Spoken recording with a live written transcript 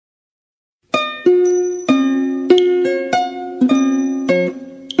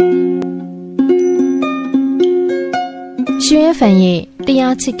FM ရဲ့တ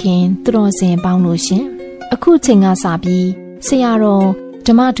ရားချစ်ခင်သူတော်စင်ပေါင်းလို့ရှင်အခုချိန်ကစပြီးဆရာတော်ဓ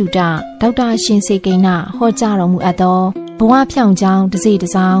မ္မဒုတဒေါက်တာရှင်စေကိန်းနာဟောကြားတော်မူအပ်သောဘဝဖြောင့်ကြောင်းတစ်စိတ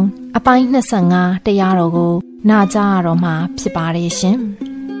စ်စောင်းအပိုင်း25တရားတော်ကိုနာကြားရတော့မှာဖြစ်ပါတယ်ရှင်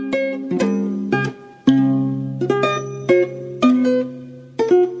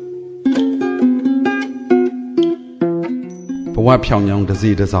ဘဝဖြောင့်ကြောင်းတစ်စိ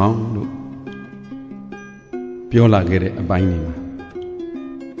တစ်စောင်းလို့ပြောလာခဲ့တဲ့အပိုင်းတွေမှာ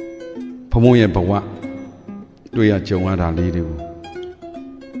ဘုံဘုံရဲ့ဘဝတွေ့ရကြုံရတာလေးတွေကို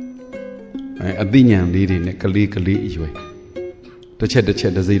အသိဉာဏ်လေးတွေနဲ့ကလေးအရွယ်တစ်ချက်တစ်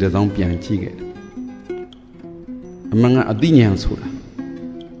စိတစ်စောင်းပြန်ကြည့်ခဲ့တယ်အမှန်ကအသိဉာဏ်ဆို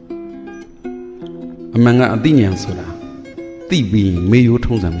တာသိပြီးမေယိုး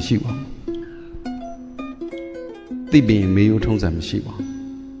ထုံးစံမရှိပါဘူးသိပြီးမေယိုးထုံးစံမရှိပါဘူး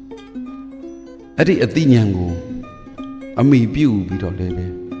အဲ့ဒီအသိဉာဏ်ကိုအမိပြုပြီးတော့လည်းပဲ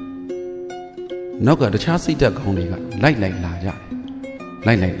နောက်ကတခြားစိတ်ဓာတ်ကောင်းတွေကလိုက်လာကြတယ်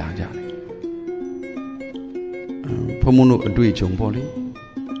ဘုံမတို့အတွေ့အကြုံပေါ့လေ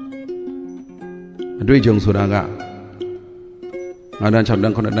အတွေ့အကြုံဆိုတာက9တန်း6တ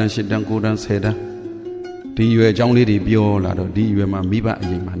န်း9တန်း10တန်း9တန်း10တန်းဒီရွယ်အကြောင်းလေးတွေပြောလာတော့ဒီရွယ်မှာမိဘအ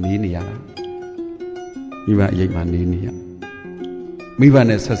ရင်မှာနေနေရတာမိဘ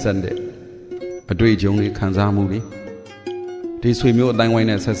နဲ့ဆက်ဆက်တဲ့အတွေ့အကြုံတွေခံစားမှုတွေဒီဆွေမျိုးအတိုင်းဝိုင်း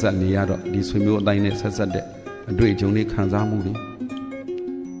နဲ့ဆက်ဆက်နေရတော့ဒီဆွေမျိုးအတိုင်းနဲ့ဆက်ဆက်တဲ့အတွေ့အကြုံတွေခံစားမှုတွေ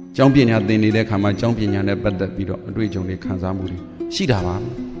ကျောင်းပညာသင်နေတဲ့ခါမှာကျောင်းပညာနဲ့ပတ်သက်ပြီးတော့အတွေ့အကြုံတွေခံစားမှုတွေရှိတာပါ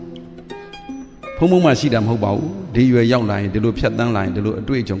ဘုံမှရှိတာမဟုတ်ပါဘူးဒီရွယ်ရောက်လာရင်ဒီလိုဖြတ်တန်းလာရင်ဒီလိုအ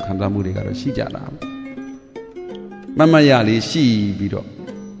တွေ့အကြုံခံစားမှုတွေကတော့ရှိကြတာမမရလေးရှိပြီးတော့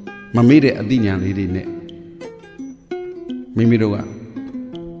မမေ့တဲ့အသိဉာဏ်လေးတွေနဲ့မိမိတို့က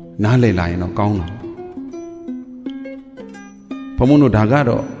နားလည်လာရင်တော့ကောင်းတာဘုံမတို့ဒါက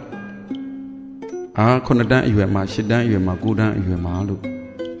တော့9တန်းအရွယ်မှာ10တန်းအရွယ်မှာ9တန်းအရွယ်မှာလို့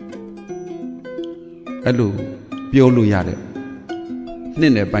အဲ့လိုပြောလို့ရတဲ့နှ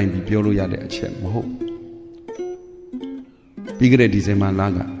စ်နဲ့ပိုင်းပြီးပြောလို့ရတဲ့အချက်မဟုတ်ပြီးကြတဲ့ဒီဇင်ဘာလ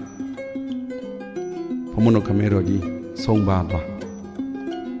ကဘုံမတို့ခမဲတော်ကြီးဆုံးပါသွား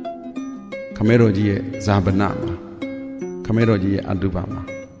ခမဲတော်ကြီးရဲ့ဇာပနမှာခမဲတော်ကြီးရဲ့အတုပါမှာ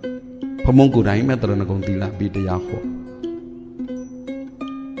ဘုံကိုယ်တိုင်မဲ့တရဏဂုံသီလပြီးတရားဟော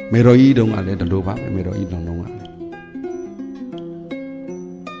မေတော်ကြီးတုန်းကလည်းတလို့ပါမေတော်ကြီးတုန်းကလည်း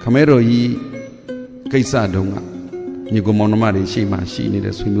ခမဲတော်ကြီးကိစ္စတုန်းကညီကောင်မောင်နှမတွေရှိမှရှိနေ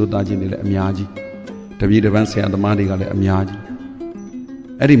တဲ့ဆွေမျိုးသားချင်းတွေလည်းအများကြီးတပည့်တပန်းဆရာသမားတွေကလည်းအများကြီး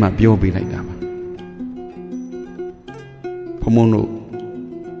အဲ့ဒီမှာပြောပေးလိုက်တာပါဘုံတို့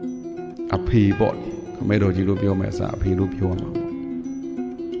အဖေပေါ့ခမဲတော်ကြီးလို့ပြောမယ်အစားအဖေလို့ပြောရမှာပေါ့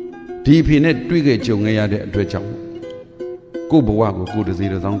ဒီအဖေနဲ့တွေ့ခဲ့ကြုံခဲ့ရတဲ့အတွက်ကြောင့်ကိုယ့်ဘဝကိုကိုယ်တစ်စီ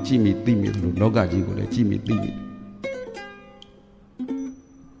တစ်စောင်းကြည့်မိသိမိလို့လောကကြီးကိုလည်းကြည့်မိသိမိ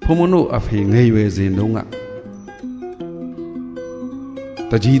ဘုံတို့အဖေငယ်ရွယ်စဉ်တုန်းက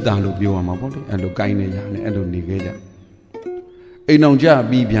တကြီးသားလို့ပြောရမှာပေါ့လေအဲ့လိုကိုင်းနေရနဲ့အဲ့လိုနေခဲ့ကြအိမ်အောင်ကြ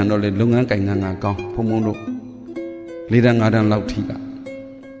ပြီးပြန်တော့လေလုပ်ငန်းကိုင်ငန်းကကောင်းဘုံတို့4တန်း5တန်းလောက်ထိက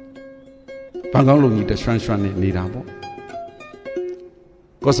ဘန်ကောက်လူကြီးတရွှမ်းနဲ့နေတာပေါ့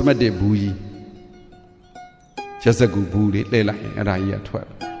ကောစမက်တစ်ဘူးကြီးရက်စက်ကူဘူးလေးလှည့်လိုက်ရင်အဲ့ဒါကြီးကထွက်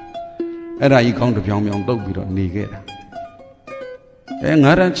အဲ့ဒါကြီးကောင်းတပြောင်ပြောင်တုပ်ပြီးတော့နေခဲ့တာ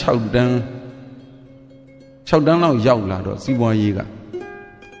9တန်း6တန်းလောက်ရောက်လာတော့စီးပွားရေးက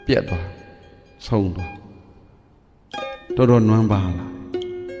ပြက်သွားဆုံးသွားတော်နွမ်းပါလာ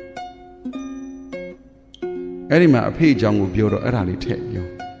အဲ့ဒီမှာအဖေအကြောင်းကိုပြောတော့အဲ့ဒါလေးထည့်ပြော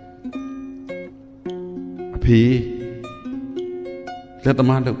အဖေလက်သ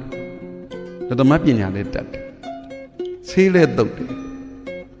မားလုပ်လက်သမားပညာလည်းတတ်တယ်ဆေးလည်းတုတ်တယ်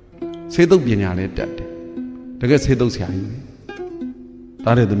ဆေးတုတ်ပညာလည်းတတ်တယ်တကယ်ဆေးတုတ်ဆရာကြီးပဲ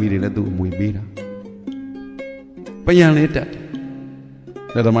တားတဲ့သမီးတွေလည်းသူ့အမွေပေးတာပညာလည်းတတ်တယ်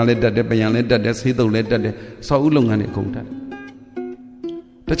လက်သမားလည်းတတ်တယ်ပညာလည်းတတ်တယ်ဆေးတုတ်လည်းတတ်တယ်စောက်ဥလုပ်ငန်းတွေအကုန်တတ်တယ်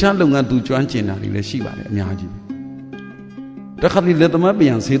တခြားလုပ်ငန်းသူကျွမ်းကျင်တာတွေလည်းရှိပါတယ်အများကြီးတခါတည်းလက်သမားပ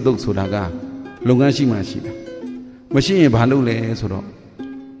ညာဆေးတုတ်ဆိုတာကလုပ်ငန်းရှိမှရှိတာမရှိရင်ဘာလုပ်လဲဆိုတော့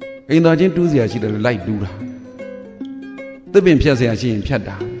အိမ်သားချင်းတူးเสียရှိတယ်လိုက်တူးတာသစ်ပင်ဖြတ်เสียရှိရင်ဖြတ်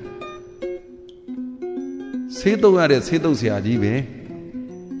တာဆေးတုပ်ရတဲ့ဆေးတုပ်เสียကြီးပဲ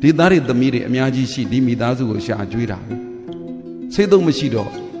ဒီသားတွေသမီးတွေအများကြီးရှိဒီမိသားစုကိုရှာကျွေးတာဆေးတုပ်မရှိတော့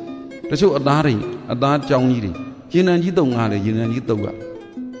တချို့အသားကြောင်းကြီးတွေရင်နံကြီးတုပ်ငါလေရင်နံကြီးတုပ်ရ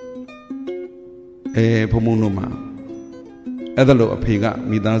ဘုံတို့မှာအဲ့ဒါလို့အဖေက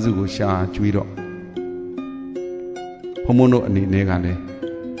မိသားစုကိုရှာကျွေးတော့ဘုံတို့အနေနဲ့ကလည်း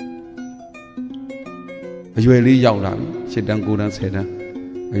အရွယ်လေးရောက်လာပြီ 8 တန်း 9 တန်း 10 တန်း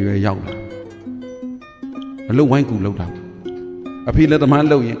အရွယ်ရောက်လာအလုပ်ဝိုင်းကူလောက်တာအဖေလည်းသမား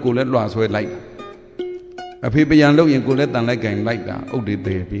လုပ်ရင်ကိုလည်းလွှာဆွဲလိုက်တာအဖေပြန်လုပ်ရင်ကိုလည်းတန်လိုက်ကင်လိုက်တာအုတ်တွေ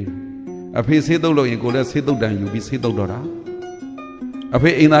သေးပြီးအဖေဆေးတုပ်လုပ်ရင်ကိုလည်းဆေးတုပ်တန်ယူပြီးဆေးတုပ်တော့တာအဖေ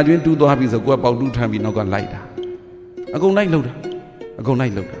အိမ်သားတွင်တူးသွားပြီးဆိုကိုကပေါက်တူးထမ်းပြီးနောက်ကလိုက်တာအကုန်လိုက်လုပ်တာအကုန်လို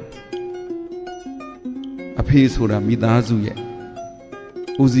က်လုပ်တာအဖေဆိုတာမိသားစုရဲ့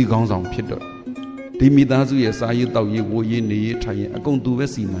ဦးစီးကောင်းဆောင်ဖြစ်တော့ဒီမိသားစုရဲ့စားရေးတောက်ရေးဝိုးရေးနေရေးထိုင်ရေးအကုန်သူပဲ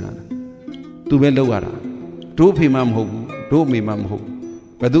စီမံတာသူပဲလုပ်ရတာတို့အဖေမှမဟုတ်ဘူးတို့အမေမှမဟုတ်ဘူး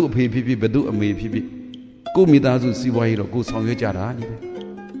ဘသူအဖေဖြစ်ဖြစ်ဘသူအမေဖြစ်ဖြစ်ကိုမိသားစုစီးပွားရေးတော့ကိုဆောင်ရွက်ကြတာဒီပဲ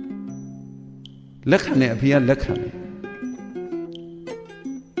လက်ခံတဲ့အဖေကလက်ခံတယ်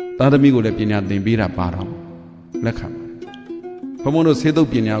သားသမီးကိုလည်းပညာသင်ပေးတာပါတော့လက်ခံဘုံဘုံတို့ဆေးသုတ်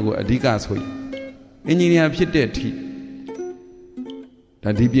ပညာကိုအဓိကဆိုရင်အင်ဂျင်နီယာဖြစ်တဲ့အထိ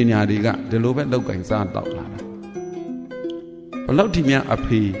ဒါဒီပညာတွေကဒီလိုပဲလောက်ကင်စားတောက်လာတာဘလောက်ထိများအ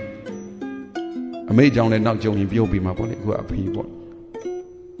ဖေအမေကြောင့်လည်းနောက်ကြုံရင်ပြုတ်ပြီးမှာပေါ့လေအခုအဖေပေါ့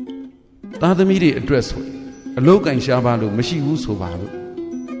သားသမီးတွေအတွက်ဆိုအလောက်ကင်ရှားပါလို့မရှိဘူးဆိုပါလို့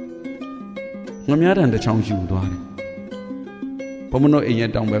ငမြားတန်တစ်ချောင်းယူသွားတယ်ဘုံမနိုအိမ်ရဲ့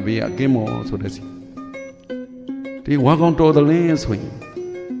တောင်ဘက်ဘေးကကင်းမော်ဆိုတဲ့စီဒီဝါကောင်တော်တယ်လင်းဆိုရင်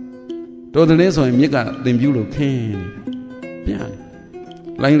တော်တယ်လင်းဆိုရင်မြစ်ကတင်ပြူလို့ခင်းနေပြန်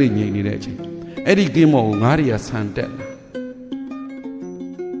လိုင်းလေးငြိမ်နေတဲ့အချိန်အဲ့ဒီကင်းမော်ကိုငါးတွေကဆန်တက်လာ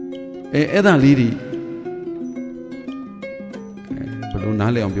အဲ့ဒါလေးတွေဘယ်လို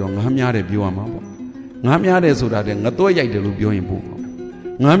နားလည်အောင်ပြောငါးများတယ်ပြောရမှာပေါ့ငါးများတယ်ဆိုတာတဲ့ငါသွဲရိုက်တယ်လို့ပြောရင်ပို့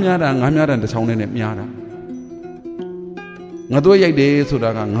ငါးများတာတစ်ချောင်းနဲ့များတာငါသွဲရိုက်တယ်ဆိုတာ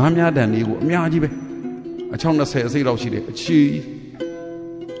ကငါးများတန်လေးကိုအများကြီးပဲအချောင်း20အစိလောက်ရှိတယ်အချီ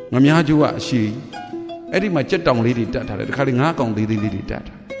ငါးများကျိုးကအရှိအဲ့ဒီမှာကြက်တောင်လေးတွေတက်ထားတယ်တခါလေငါးကောင်သေးသေးလေးတွေတက်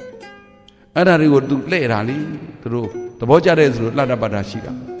ထားအဲ့ဒါတွေကိုသူလှဲ့တာလေသူတို့သဘောကျတဲ့ဆိုလို့လှတပတ်တာရှိ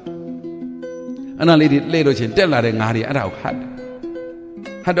တာအဲ့ဒါလေးတွေလှဲ့လို့ချင်းတက်လာတဲ့ငါးတွေအဲ့ဒါကိုဟ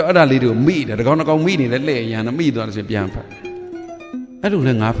တ်တော့အဲ့ဒါလေးတွေကိုမိတယ်တကောင်ကောင်မိနေလဲလှဲ့ရန်မိသွားလို့ချင်းပြန်ဖတ်အဲ့လို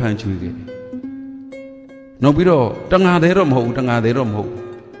လဲငါးဖန်ချွေခဲ့တယ်နောက်ပြီးတော့တငါသေးတော့မဟုတ်ဘူးတငါသေးတော့မဟုတ်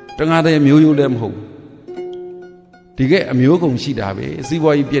တငါသေးမျိုးရိုးလည်းမဟုတ်ဒီကအမျိုးကုန်ရှိတာပဲစီး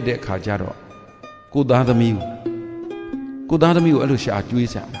ပွားရေးပြက်တဲ့အခါကျတော့ကိုသားသမီးကိုအဲ့လိုရှာကျွေး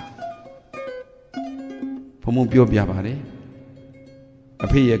စားတာဘုံဘုံပြောပြပါတယ်အ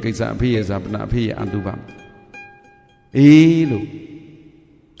ဖေရဲ့ကိစ္စအဖေရဲ့ဇာပနာအဖေရဲ့အတုပါအေးလို့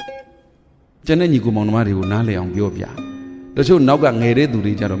ကျန်တဲ့ညီကိုမောင်နှမတွေကိုနားလည်အောင်ပြောပြတချို့နောက်ကငယ်တဲ့သူ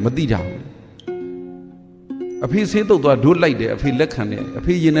တွေကြတော့မသိကြဘူးအဖေဆေးတုတ်သွားဒိုးလိုက်တယ်အဖေလက်ခံတယ်အ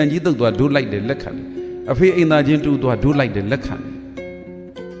ဖေရင်နံကြီးတုတ်သွားဒိုးလိုက်တယ်လက်ခံတယ်အဖေအိမ်သားချင်းတူသွားဒိုးလိုက်တယ်လက်ခံတယ်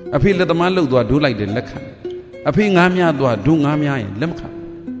အဖေလက်သမားလှုပ်သွားဒိုးလိုက်တယ်လက်ခံတယ်အဖေငားများသွားဒိုးငားများရင်လက်မခံ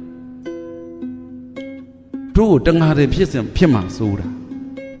တို့တငါတယ်ဖြစ်မှစိုးတာ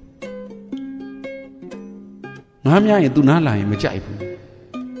ငားများရင်သူနားလာရင်မကြိုက်ဘူး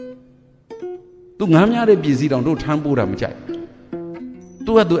သူငားများတဲ့ပြည်စည်းတောင်တို့ထမ်းပိုးတာမကြိုက်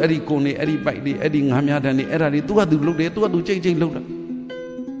သူကသူအဲ့ဒီကိုနေအဲ့ဒီပိုက်လေးအဲ့ဒီငားများတန်းနေအဲ့ဒါလေးသူကသူလှုပ်တယ်သူကသူကြိတ်လှုပ်တာ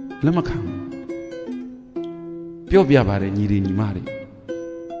လက်မခံပြောပြပါတယ်ညီတွေညီမတွေ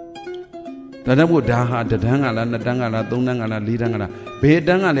ဒါကြောင့်မို့ဒါဟာတန်းကလားနှစ်တန်းကလားသုံးတန်းကလားလေးတန်းကလားဘယ်တ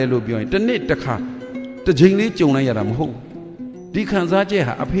န်းကလဲလို့ပြောရင်တစ်နှစ်တစ်ခါတစ်ချိန်လေးကြုံလိုက်ရတာမဟုတ်ဒီခံစားချက်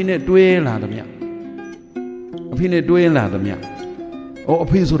ဟာအဖေနဲ့တွဲလာသမျှအဖေနဲ့တွဲလာသမျှအ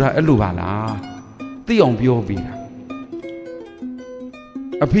ဖေဆိုတာအဲ့လိုပါလားသိအောင်ပြောပေးတာ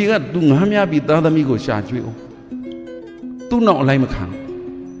အဖေကသူငားများပြီးသားသမီးကိုရှာကျွေးအောင်သူ့နောက်အလိုက်မခံ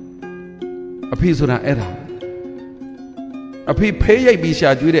အဖေဆိုတာအဲ့ဒါအဖေဖဲရိုက်ပြီးရှာ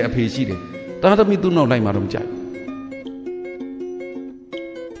ကျွေးတဲ့အဖေရှိတယ်သားသမီးသူ့နောက်လိုက်မှတော့မကြိုက်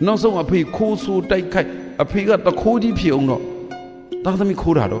နောက်ဆုံးအဖေခိုးဆိုးတိုက်ခိုက်အဖေကတခိုးကြီးဖြစ်အောင်တော့သားသမီး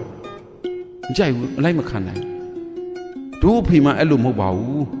ခိုးတာတော့မကြိုက်ဘူးအလိုက်မခံနိုင်တို့အဖေမှအဲ့လိုမဟုတ်ပါ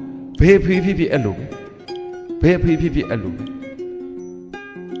ဘူးဘယ်ဖေဖြစ်အဲ့လိုဘယ်ဖေဖြစ်အဲ့လို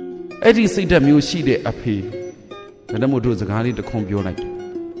အဲ့ဒီစိတ်ဓာတ်မျိုးရှိတဲ့အဖေဒါတမို့တို့စကားလေးတစ်ခွန်းပြောလိုက်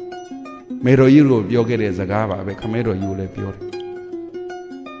မေတော်ကြီးကိုပြောခဲ့တဲ့စကားပါပဲခမဲတော်ကြီးကိုလည်းပြောတယ်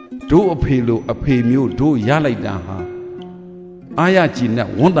တို့အဖေလိုအဖေမျိုးတို့ရလိုက်တာဟာအားရကြည်နဲ့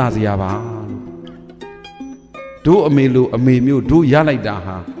ဝန်တာစရာပါလို့တို့အမေလိုအမေမျိုးတို့ရလိုက်တာ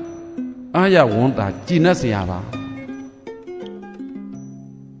ဟာအားရဝန်တာကြည်နဲ့စရာပါ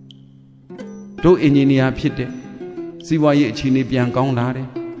တို့အင်ဂျင်နီယာဖြစ်တဲ့စီးပွားရေးအခြေအနေပြန်ကောင်းလာတယ်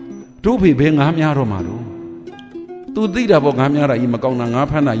တို့ဖေဘဲငားများတော့မှာတော့သူသိတာပေါ့ငားများတာကြီးမကောင်းတာငား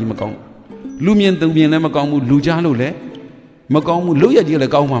ဖမ်းတာကြီးမကောင်းလူမြင်သူမြင်လည်းမကောင်းဘူးလူကြားလို့လည်းမကောင်းဘူးလုပ်ရကြီးလ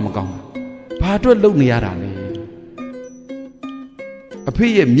ည်းကောင်းမှမကောင်းဘာအတွက်လုပ်နေရတာလဲအဖေ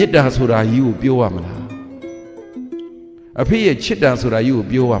ရဲ့မေတ္တာဆိုတာကြီးကိုပြောရမလား အဖေရဲ့ချစ်တာဆိုတာကြီးကို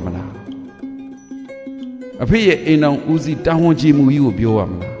ပြောရမလားအဖေရဲ့အိမ်အောင်ဦးစီးတာဝန်ကြီးမှုကြီးကိုပြောရ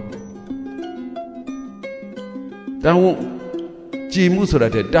မလားတာဝန်ကြီးမှုဆိုတာ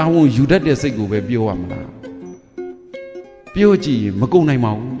တဲ့တာဝန်ယူတတ်တဲ့စိတ်ကိုပဲပြောရမလားပြောကြည့်ရင်မကုန်နိုင်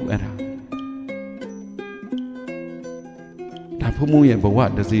ပါဘူးအဲ့ဒါဖုံဖုံရဲ့ဘဝ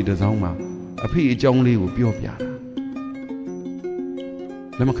တစ်စီတစ်စောင်းမှာအဖေအကြောင်းလေးကိုပြောပြတာ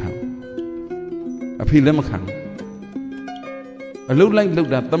လက်မခံအဖေလက်မခံအလုတ်လိုက်လောက်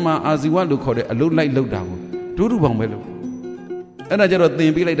တာတမန်အာဇီဝလို့ခေါ်တဲ့အလုတ်လိုက်လောက်တာကိုဒုဒုပေါင်းပဲလို့အဲ့ဒါကြတော့သ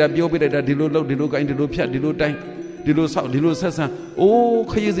င်ပေးလိုက်တာပြောပေးလိုက်တာဒီလိုလောက်ဒီလိုကိုင်းဒီလိုဖြတ်ဒီလိုတိုင်းဒီလိုဆောက်ဒီလိုဆက်ဆံအိုး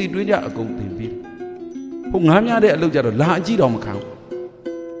ခရီးစီတွင်းကြအကုန်သင်ပေးဟိုငားများတဲ့အလုတ်ကြတော့လာအကြည့်တော့မခံ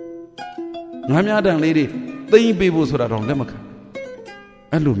ငားများတန်လေးတွေသိမ့်ပေးဖို့ဆိုတာတော့လက်မခံ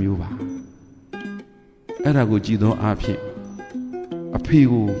အဲ့လိုမျိုးပါအဲ့ဒါကိုကြည်သောအားဖြင့်အဖေ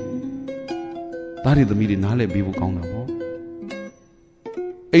ကိုသားရသမီးတွေနားလည်ပေးဖို့ကောင်းတာပေါ့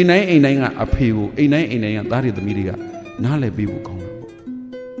အိမ်တိုင်းကအဖေကိုအိမ်တိုင်းကသားရသမီးတွေကနားလည်ပေးဖို့ကောင်းတာပေါ့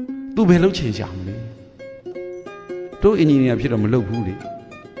သူဘယ်လုပ်ချင်ရှာမလဲတို့အင်ဂျင်နီယာဖြစ်တော့မလုပ်ဘူးလေ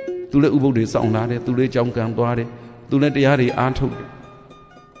သူလည်းဥပုပ်တွေစောင့်လာတယ်သူလည်းကြောင်းကံသွားတယ်သူလည်းတရားတွေအားထုတ်တယ်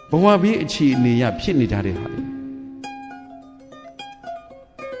ဘဝဘေးအခြေအနေရဖြစ်နေကြတဲ့ဟာလေ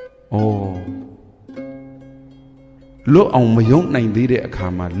လွတ်အောင်မယုံနိုင်သေးတဲ့အခါ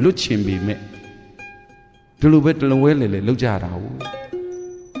မှာလွတ်ချင်ပေမဲ့ဒီလိုပဲတလဝဲလေလောက်ကြတာဟုတ်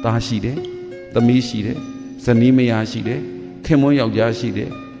သားရှိတယ်သမီးရှိတယ်ဇနီးမယားရှိတယ်ခင်မွန်းယောက်ျားရှိတယ်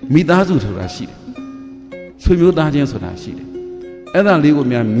မိသားစုဆိုတာရှိတယ်ဆွေမျိုးသားချင်းဆိုတာရှိတယ်အဲ့ဒါလေးကို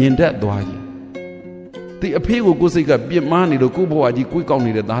များမြင်တတ်သွားရင်ဒီအဖေကိုကိုယ်စိတ်ကပြစ်မှားနေလို့ကိုယ့်ဘဝကြီးကိုယ်ကောက်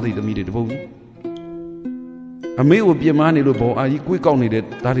နေတဲ့သားတွေသမီးတွေတပုတ်ကြီးအမေကိုပြစ်မှားနေလို့ဘောအာကြီးကိုယ်ကောက်နေတဲ့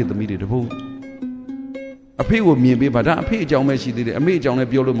သားတွေသမီးတွေတပုတ်အဖေကိုမြင်ပေးပါဒါအဖေအကြောင်းပဲရှိသေးတယ်အမေအကြောင်းလည်း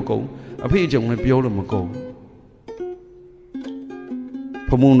ပြောလို့မကုန်အဖေအကြောင်းလည်းပြောလို့မကုန်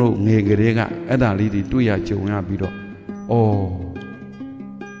ဖမုံတို့ငယ်ကလေးကအဲ့ဒါလေးတွေတွေ့ရကြုံရပြီးတော့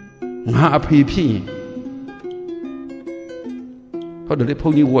ငါအဖေဖြစ်ရင်ဟုတ်တယ်လေဘု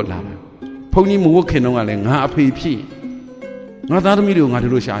န်းကြီးဝတ်လာတယ်ဘုန်းကြီးမဝတ်ခင်တော့ကလည်းငါအဖေဖြစ်ရင်ငါသားသမီးတွေကိုငါဒီ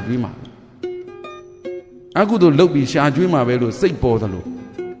လိုရှာကျွေးမှာအကုသို့လှုပ်ပြီးရှာကျွေးမှာပဲလို့စိတ်ပေါ်သလို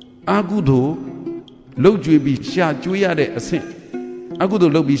အကုသို့လှုပ်ကြွေးပြီးရှာကျွေးရတဲ့အဆင့်အကု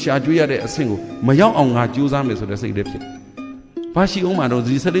သို့လှုပ်ပြီးရှာကျွေးရတဲ့အဆင့်ကိုမရောက်အောင်ငါကြိုးစားမယ်ဆိုတဲ့စိတ်လေးဖြစ်ဘာရှိအောင်မှာတော့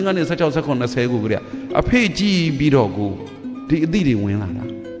ဒီ15ကနေ16 19 20ကိုကြအဖေကြည့်ပြီးတော့ကိုဒီအသည့်တွေဝင်လာတာ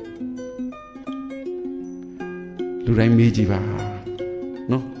လူတိုင်းမေးကြည့်ပါ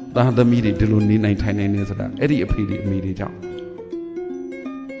နော်သားသမီးတွေဒီလိုနေနိုင်ထိုင်နိုင်နေဆိုတာအဲ့ဒီအဖေတွေအမေတွေကြောင့်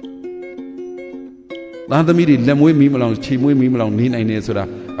သားသမီးတွေလက်မွေးမီးမလောင်ခြေမွေးမီးမလောင်နေနိုင်နေဆိုတာ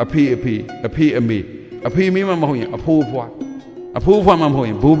အဖေအမေမဟုတ်ရင်အဖိုးဖွားမမဟုတ်ရ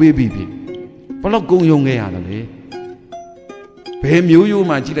င်ဘိုးဘေးပြီဘလောက်ကုံယုံခဲ့ရတယ်လေဘယ်မျိုးရိုး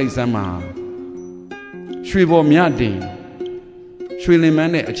မှကြည့်လိုက်စမ်းမှာရွှေပေါ်မြတင်ရွှေလင်မ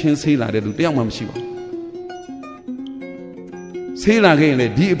န်းနဲ့အချင်းဆေးလာတဲ့သူတယောက်မှမရှိပါဘူးဆေးလာခဲ့ရင်လေ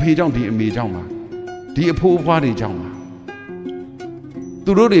ဒီအဖေကြောင့်ဒီအမေကြောင့်ပါဒီအဖိုးဖွားတွေကြောင့်ပါ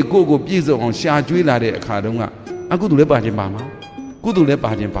သူတို့တွေကိုပြည့်စုံအောင်ရှာကျွေးလာတဲ့အခါတုန်းကအကုသိုလ်လည်းပါခြင်းပါမှာကုသိုလ်လည်း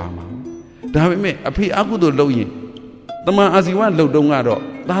ပါခြင်းပါမှာဒါပေမဲ့အဖေအကုသိုလ်လုပ်ရင်တမန်အာဇီဝလှုပ်တုံးကတော့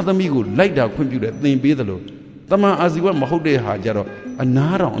သားသမီးကိုလိုက်တာခွင့်ပြုတယ်သင်ပေးသလိုတမန်အာဇီဝမဟုတ်တဲ့ဟာကြတော့အ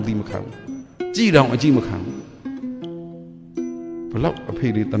နားတော်အတိမခံဘူးကြည်တော်အကြည့်မခံဘူးဘလောက်အဖေ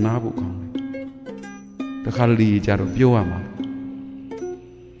တွေတနာဖို့ကောင်းလဲတခါလေကြတော့ပြောရမှာ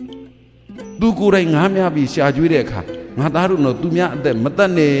သူကိုယ်တိုင်ငားများပြီးရှာကျွေးတဲ့အခါငါသားတို့တော့သူများအသက်မတ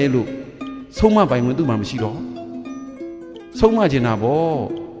တ်နဲ့လို့ဆုံးမပိုင်ဝင်သူမှမရှိတော့ဆုံးမကျင်တာဗော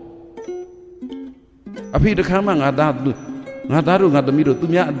အဖေတခါမှငါသားတို့ငါသမီးတို့သူ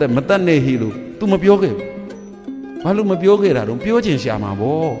များအသက်မတတ်နဲ့ဟေလို့ तू မပြောခဲ့ဘာလို့မပြောခဲ့တာတော့ပြောချင်ရှာမှာ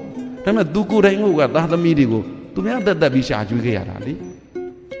ဗောဒါပေမဲ့ तू ကိုယ်တိုင်ကသားသမီးတွေကိုသူများအသက်တက်ပြီးရှာကျွေးခဲ့ရတာလေ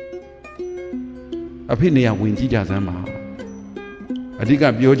အဖေနေရာဝင်ကြည့်ကြစမ်းပါအဓိက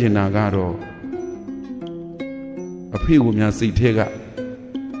ပြောချင်တာကတော့အဖေကိုများစိတ်ထဲက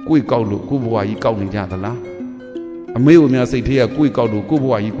ကိုယ်ကောက်လို့ကိုယ်ဘဝကြီးကောက်နေကြသလားအမေကိုများစိတ်ထဲကကိုယ်ကောက်လို့ကိုယ်ဘ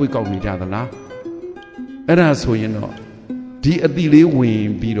ဝကြီးကိုယ်ကောက်နေကြသလားအဲ့ဒါဆိုရင်တော့ဒီအတိလေးဝင်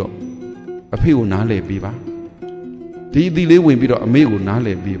ပြီးတော့အဖေကိုနားလည်ပေးပါဒီအတိလေးဝင်ပြီးတော့အမေကိုနားလ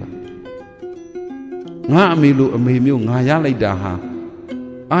ည်ပေးပါငါအမေလိုအမေမျိုးငါရလိုက်တာဟာ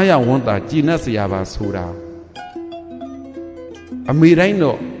အားရဝမ်းသာကြည်နပ်စရာပါဆိုတာအမေတိုင်း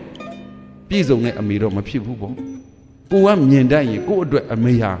တော့ပြည့်စုံတဲ့အမေတော့မဖြစ်ဘူးပေါ့ကိုကမြင်တတ်ရင်ကို့အတွက်အ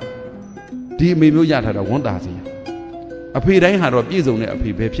မေဟာဒီအမေမျိုးရထားတာဝမ်းသာစရာအဖေတိုင်းဟာတော့ပြည့်စုံတဲ့အဖေ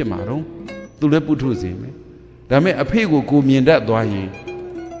ပဲဖြစ်မှာတော့သူလည်းပုထုဇဉ်ပဲဒါပေမဲ့အဖေကိုမြင်တတ်သွားရင်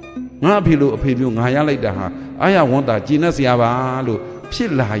ငါအဖေလိုအဖေမျိုးငါရလိုက်တာဟာ အားရဝန်တာကျင့်တဲ့ဆရာပါလို့ဖြ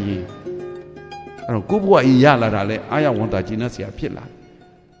စ်လာရင်အဲ့တော့ကိုယ့်ဘဝကြီးရလာတာလဲအားရဝန်တာကျင့်တဲ့ဆရာဖြစ်လာ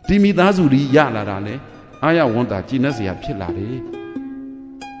ဒီမိသားစုကြီးရလာတာလဲအားရဝန်တာကျင့်တဲ့ဆရာဖြစ်လာတယ်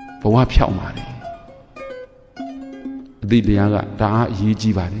ဘဝဖြောင့်ပါတယ်အတိတရားကဒါအရေး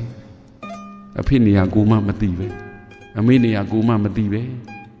ကြီးပါတယ်အဖေနေရာကိုမှမသိပဲအမေနေရာကိုမှမသိပဲ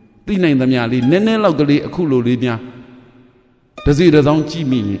သိနိုင်သမျှလေးနည်းနည်းလောက်ကလေးအခုလိုလေးများတစီတစောင်းကြည့်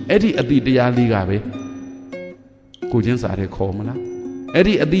မိရင်အဲ့ဒီအတိတရားလေးကပဲကိုချင်းစားတဲ့ခေါ်မလားအဲ့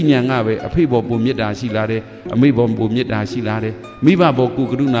ဒီအတိညာကပဲအဖေဘောပုံမေတ္တာရှိလာတယ်အမေဘောပုံမေတ္တာရှိလာတယ်မိဘဘောကို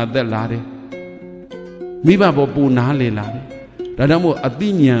ကရုဏာသက်လာတယ်မိဘဘောပူနားလည်လာတယ်ဒါကြောင့်မို့အတိ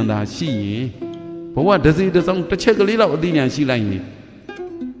ညာသာရှိရင်ဘဝတစီတစောင်းတစ်ချက်ကလေးလောက်အတိညာရှိလိုက်ရင်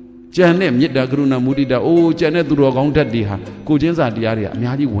ကျန်တဲ့မေတ္တာကရုဏာမုဒိတာအိုးကျန်တဲ့သူတော်ကောင်းဓာတ်တွေဟာကိုချင်းစာတရားတွေအ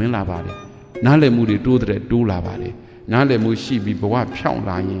များကြီးဝင်လာပါတယ်နားလည်မှုတွေတိုးတဲ့တိုးလာပါတယ်နားလည်မှုရှိပြီးဘဝဖြောင့်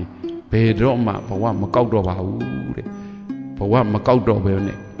လာရင်ဘယ်တော့မှဘဝမကောက်တော့ပါဘူးတဲ့ဘဝမကောက်တော့ပဲ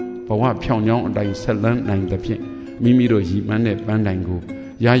နဲ့ဘဝဖြောင့်ချောင်းအတိုင်းဆက်လန်းနိုင်သဖြင့်မိမိတို့ရည်မှန်းတဲ့ပန်းတိုင်ကို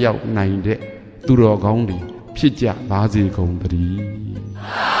ရရောက်နိုင်တဲ့သူတော်ကောင်းတွေဖြစ်ကြပါစေကုန်သတ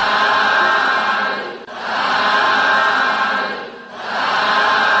ည်း